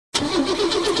Good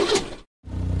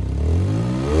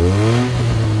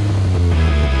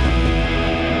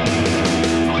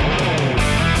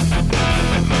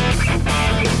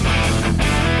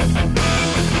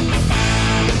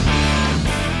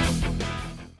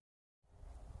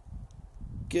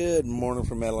morning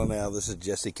from L&L. This is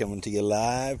Jesse coming to you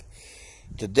live.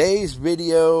 Today's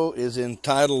video is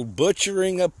entitled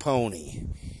Butchering a Pony.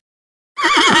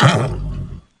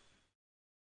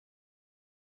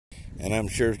 And I'm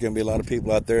sure there's going to be a lot of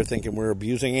people out there thinking we're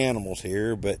abusing animals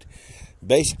here, but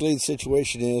basically the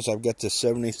situation is I've got this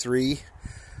 73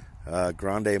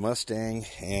 Grande Mustang,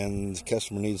 and the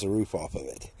customer needs the roof off of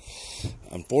it.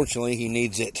 Unfortunately, he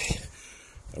needs it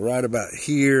right about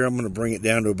here. I'm going to bring it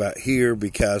down to about here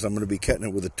because I'm going to be cutting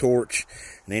it with a torch.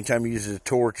 And anytime you use a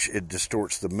torch, it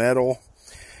distorts the metal.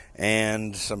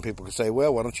 And some people can say,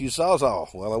 well, why don't you use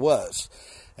Sawzall? Well, I was.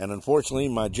 And unfortunately,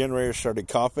 my generator started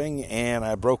coughing and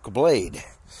I broke a blade.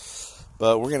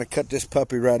 But we're going to cut this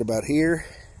puppy right about here.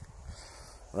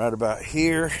 Right about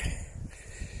here.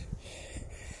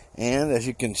 And as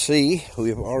you can see, we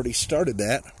have already started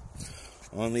that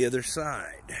on the other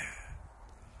side.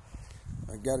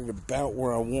 I got it about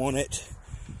where I want it.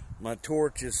 My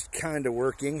torch is kind of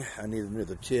working. I need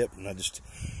another tip, and I just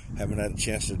haven't had a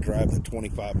chance to drive the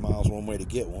 25 miles one way to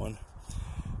get one.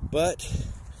 But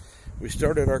we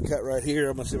started our cut right here.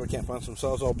 I'm going to see if I can't find some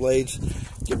Sawzall blades,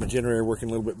 get my generator working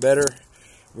a little bit better.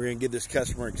 We're going to give this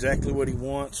customer exactly what he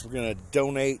wants. We're going to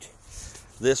donate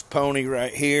this pony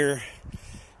right here.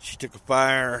 She took a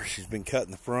fire. She's been cut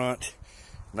in the front.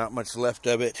 Not much left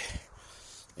of it.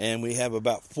 And we have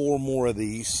about 4 more of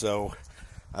these, so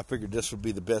I figured this would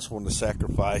be the best one to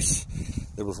sacrifice.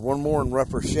 There was one more in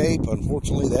rougher shape.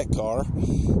 Unfortunately, that car,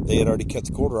 they had already cut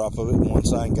the quarter off of it on one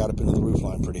side and got up into the roof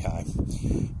line pretty high.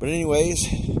 But anyways,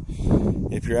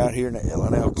 if you're out here in the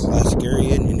L&L Classic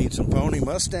area and you need some pony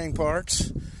Mustang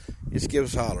parts, just give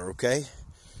us a holler, okay?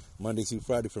 Monday through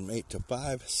Friday from 8 to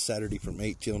 5, Saturday from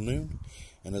 8 till noon.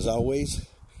 And as always,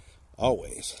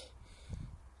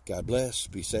 God bless,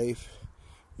 be safe.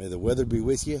 May the weather be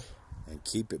with you, and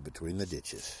keep it between the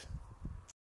ditches.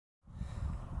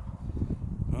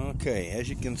 Okay, as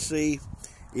you can see,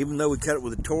 even though we cut it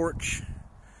with a torch,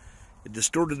 it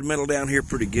distorted the metal down here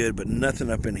pretty good, but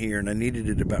nothing up in here, and I needed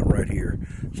it about right here.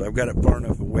 So I've got it far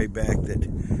enough away back that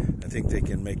I think they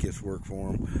can make this work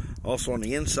for them. Also on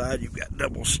the inside, you've got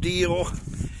double steel,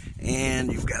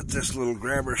 and you've got this little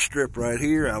grabber strip right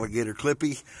here, alligator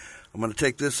clippy. I'm going to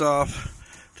take this off.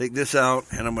 Take this out,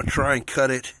 and I'm going to try and cut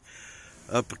it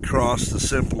up across the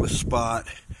simplest spot.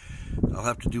 I'll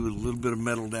have to do a little bit of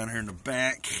metal down here in the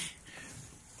back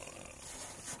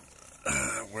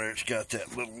where it's got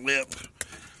that little lip.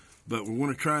 But we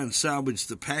want to try and salvage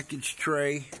the package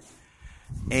tray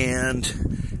and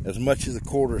as much of the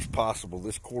quarter as possible.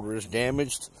 This quarter is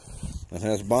damaged and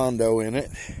has Bondo in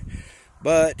it,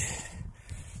 but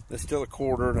it's still a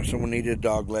quarter, and someone needed a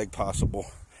dog leg possible.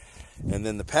 And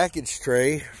then the package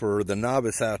tray, for the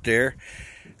novice out there,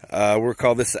 we'll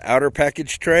call this the outer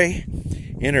package tray,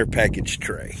 inner package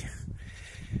tray.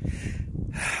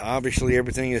 Obviously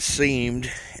everything is seamed,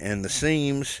 and the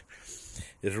seams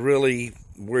is really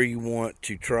where you want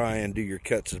to try and do your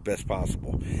cuts as best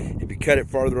possible. If you cut it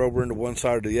farther over into one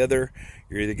side or the other,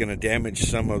 you're either going to damage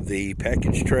some of the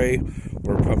package tray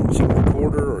or some of the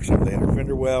quarter or some of the inner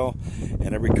fender well,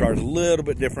 and every car is a little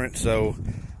bit different, so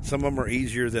some of them are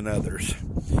easier than others.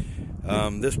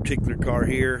 This particular car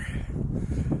here,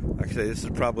 like I say, this is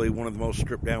probably one of the most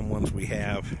stripped down ones we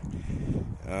have.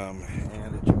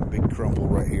 And it's a big crumple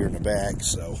right here in the back,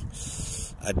 so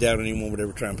I doubt anyone would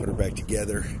ever try and put her back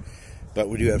together. But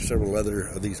we do have several other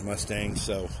of these Mustangs,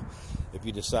 so if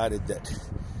you decided that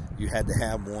you had to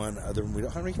have one, other than we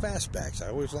don't have any fastbacks. I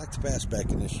always liked the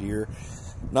fastback in this year.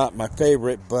 Not my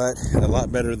favorite, but a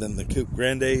lot better than the Coupe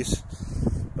Grandes.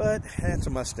 But that's a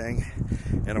Mustang,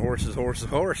 and a horse is a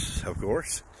horse, of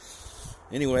course.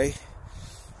 Anyway,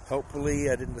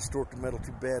 hopefully I didn't distort the metal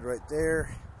too bad right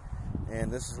there.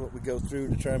 And this is what we go through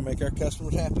to try and make our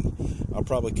customers happy. I'll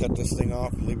probably cut this thing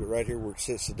off and leave it right here where it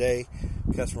sits today.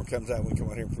 Customer comes out, we come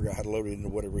out here and figure out how to load it into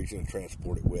whatever he's going to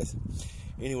transport it with.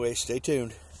 Anyway, stay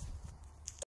tuned.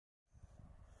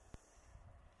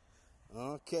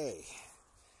 Okay,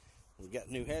 we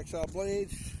got new hacksaw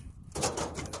blades.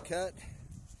 Cut.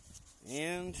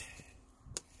 And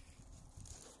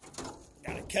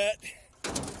got it cut.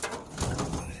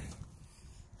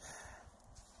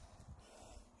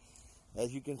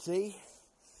 As you can see,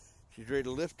 she's ready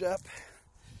to lift up,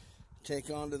 take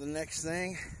on to the next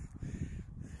thing.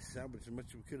 Salvage as much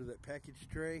as we could of that package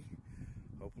tray.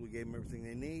 Hopefully gave them everything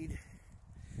they need.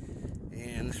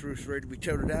 And this roof's ready to be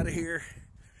toted out of here.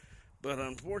 But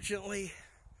unfortunately,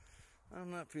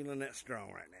 I'm not feeling that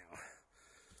strong right now.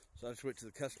 So I just wait till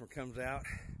the customer comes out,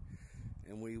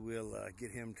 and we will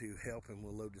get him to help, and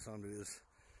we'll load this onto his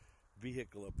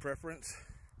vehicle of preference.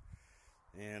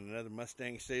 And another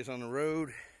Mustang stays on the road,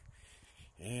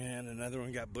 and another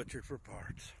one got butchered for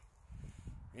parts.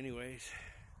 Anyways,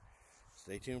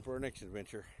 stay tuned for our next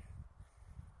adventure.